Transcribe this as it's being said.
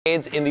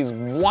in these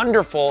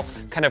wonderful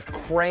kind of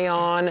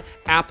crayon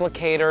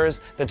applicators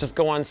that just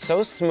go on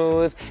so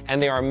smooth, and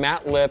they are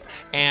matte lip.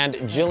 And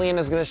Jillian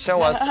is going to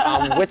show us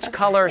which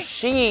color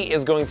she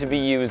is going to be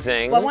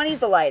using. Well, I want to use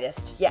the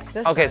lightest. Yes.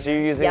 Okay, so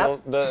you're using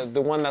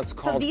the one that's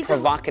called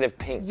Provocative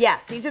Pink.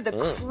 Yes, these are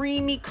the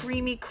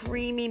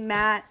creamy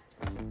matte.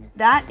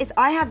 That is,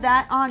 I have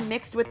that on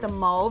mixed with the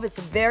mauve. It's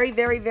very,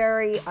 very,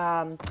 very,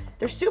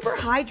 they're super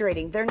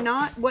hydrating. They're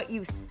not what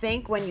you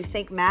think when you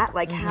think matte,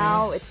 like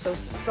how it's so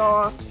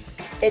soft.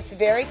 It's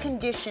very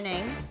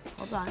conditioning.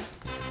 Hold on.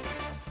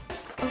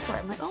 Oh, sorry.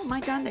 I'm like, oh, am I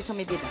done? They told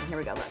me to be done. Here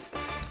we go. Look.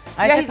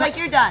 Yeah, he's like,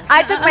 you're done.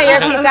 I took my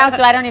earpiece out,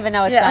 so I don't even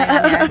know what's going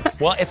on here.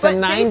 Well, it's a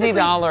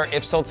 $90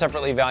 if sold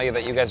separately value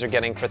that you guys are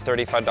getting for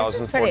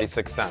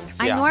 $35.46.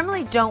 I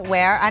normally don't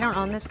wear, I don't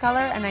own this color,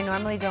 and I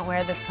normally don't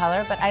wear this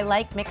color, but I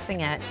like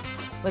mixing it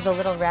with a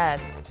little red.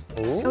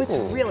 Ooh. Oh, it's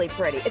really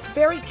pretty. It's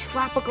very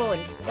tropical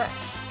and fresh.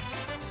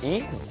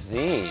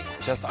 Easy.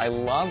 Just, I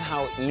love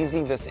how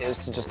easy this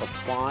is to just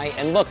apply.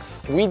 And look,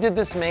 we did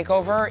this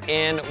makeover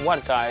in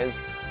what, guys?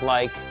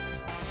 Like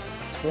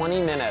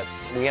 20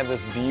 minutes. We have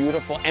this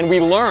beautiful, and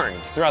we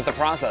learned throughout the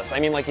process. I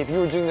mean, like if you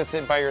were doing this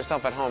by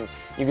yourself at home,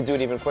 you could do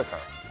it even quicker.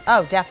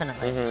 Oh,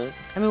 definitely.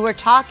 I mean, we're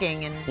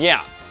talking and...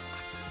 Yeah.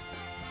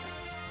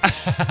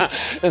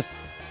 just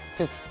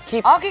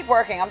keep... I'll keep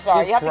working, I'm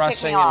sorry. You have to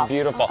kick me off.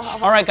 Beautiful.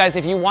 All right, guys,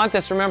 if you want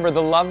this, remember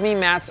the Love Me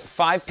Matte's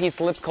 5-piece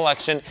lip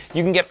collection.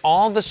 You can get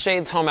all the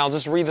shades home. I'll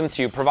just read them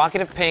to you.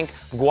 Provocative Pink,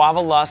 Guava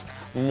Lust,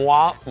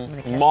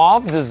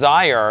 Mauve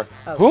Desire.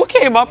 Who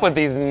came up with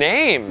these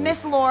names?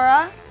 Miss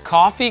Laura.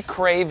 Coffee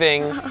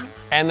Craving,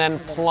 and then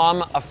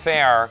Plum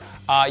Affair.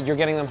 You're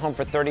getting them home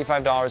for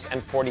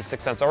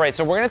 $35.46. All right,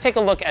 so we're gonna take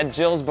a look at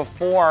Jill's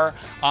before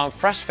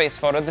fresh face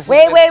photo. This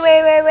wait.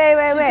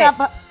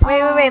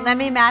 Let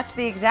me match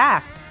the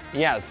exact.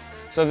 Yes.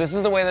 So this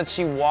is the way that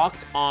she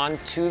walked on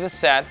to the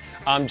set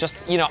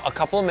just, you know, a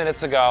couple of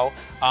minutes ago,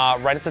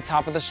 right at the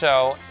top of the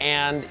show,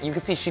 and you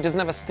can see she doesn't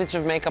have a stitch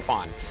of makeup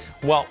on.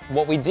 Well,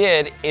 what we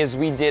did is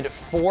we did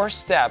 4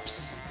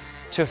 steps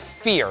to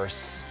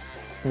Fierce.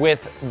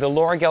 With the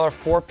Laura Geller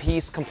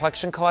 4-piece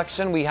complexion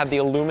collection, we had the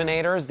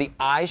illuminators, the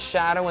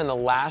eyeshadow, and the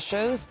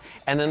lashes,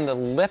 and then the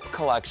lip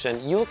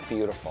collection. You look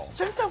beautiful.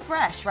 So it's so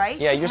fresh, right?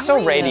 Yeah, you're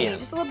so radiant.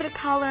 Just a little bit of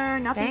color,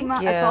 nothing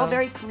much. It's all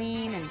very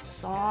clean and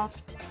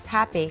soft. It's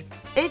happy.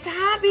 It's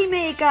happy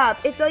makeup.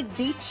 It's like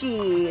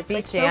beachy. It's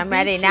beachy. Like I'm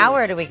ready. Now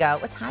where do we go?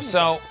 What time is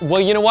it?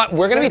 Well, you know what?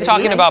 We're going to be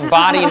talking about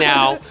body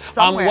now.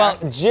 Well,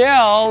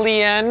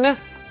 Jillian.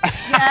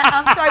 Yeah,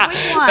 I'm sorry,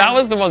 which one? That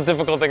was the most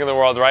difficult thing in the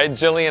world, right?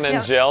 Jillian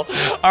and Jill.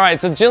 All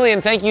right, so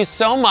Jillian, thank you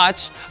so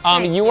much.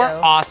 You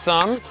are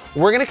awesome.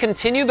 We're gonna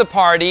continue the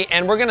party,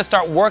 and we're gonna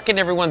start working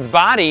everyone's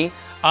body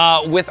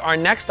with our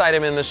next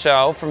item in the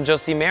show from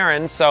Josie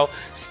Marin. So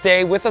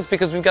stay with us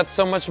because we've got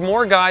so much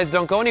more, guys.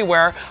 Don't go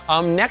anywhere.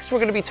 Next, we're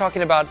gonna be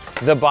talking about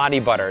the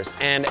body butters.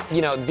 And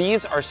you know,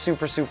 these are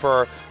super,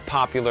 super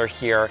popular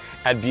here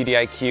at Beauty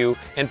IQ.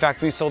 In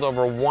fact, we've sold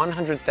over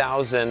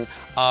 100,000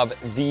 of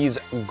these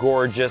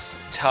gorgeous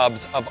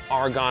tubs of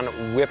argan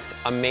whipped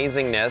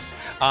amazingness.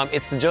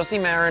 It's the Josie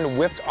Marin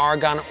Whipped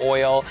Argan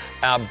Oil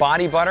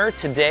Body Butter.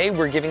 Today,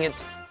 we're giving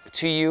it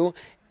to you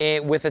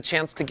with a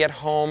chance to get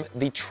home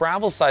the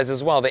travel size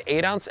as well. The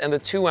 8-ounce and the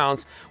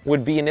 2-ounce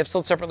would be an if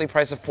sold separately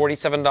price of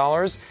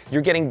 $47.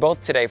 You're getting both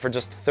today for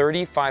just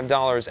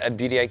 $35 at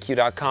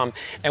beautyiq.com.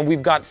 And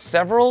we've got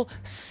several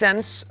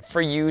scents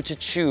for you to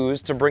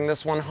choose to bring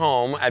this one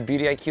home at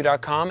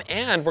beautyiq.com.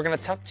 And we're gonna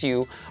talk to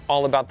you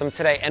all about them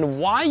today and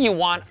why you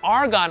want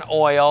argan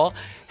oil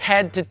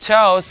head to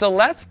toe. So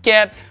let's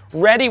get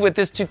ready with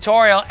this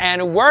tutorial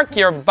and work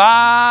your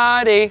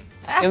body.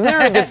 Isn't there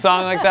a good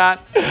song like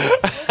that?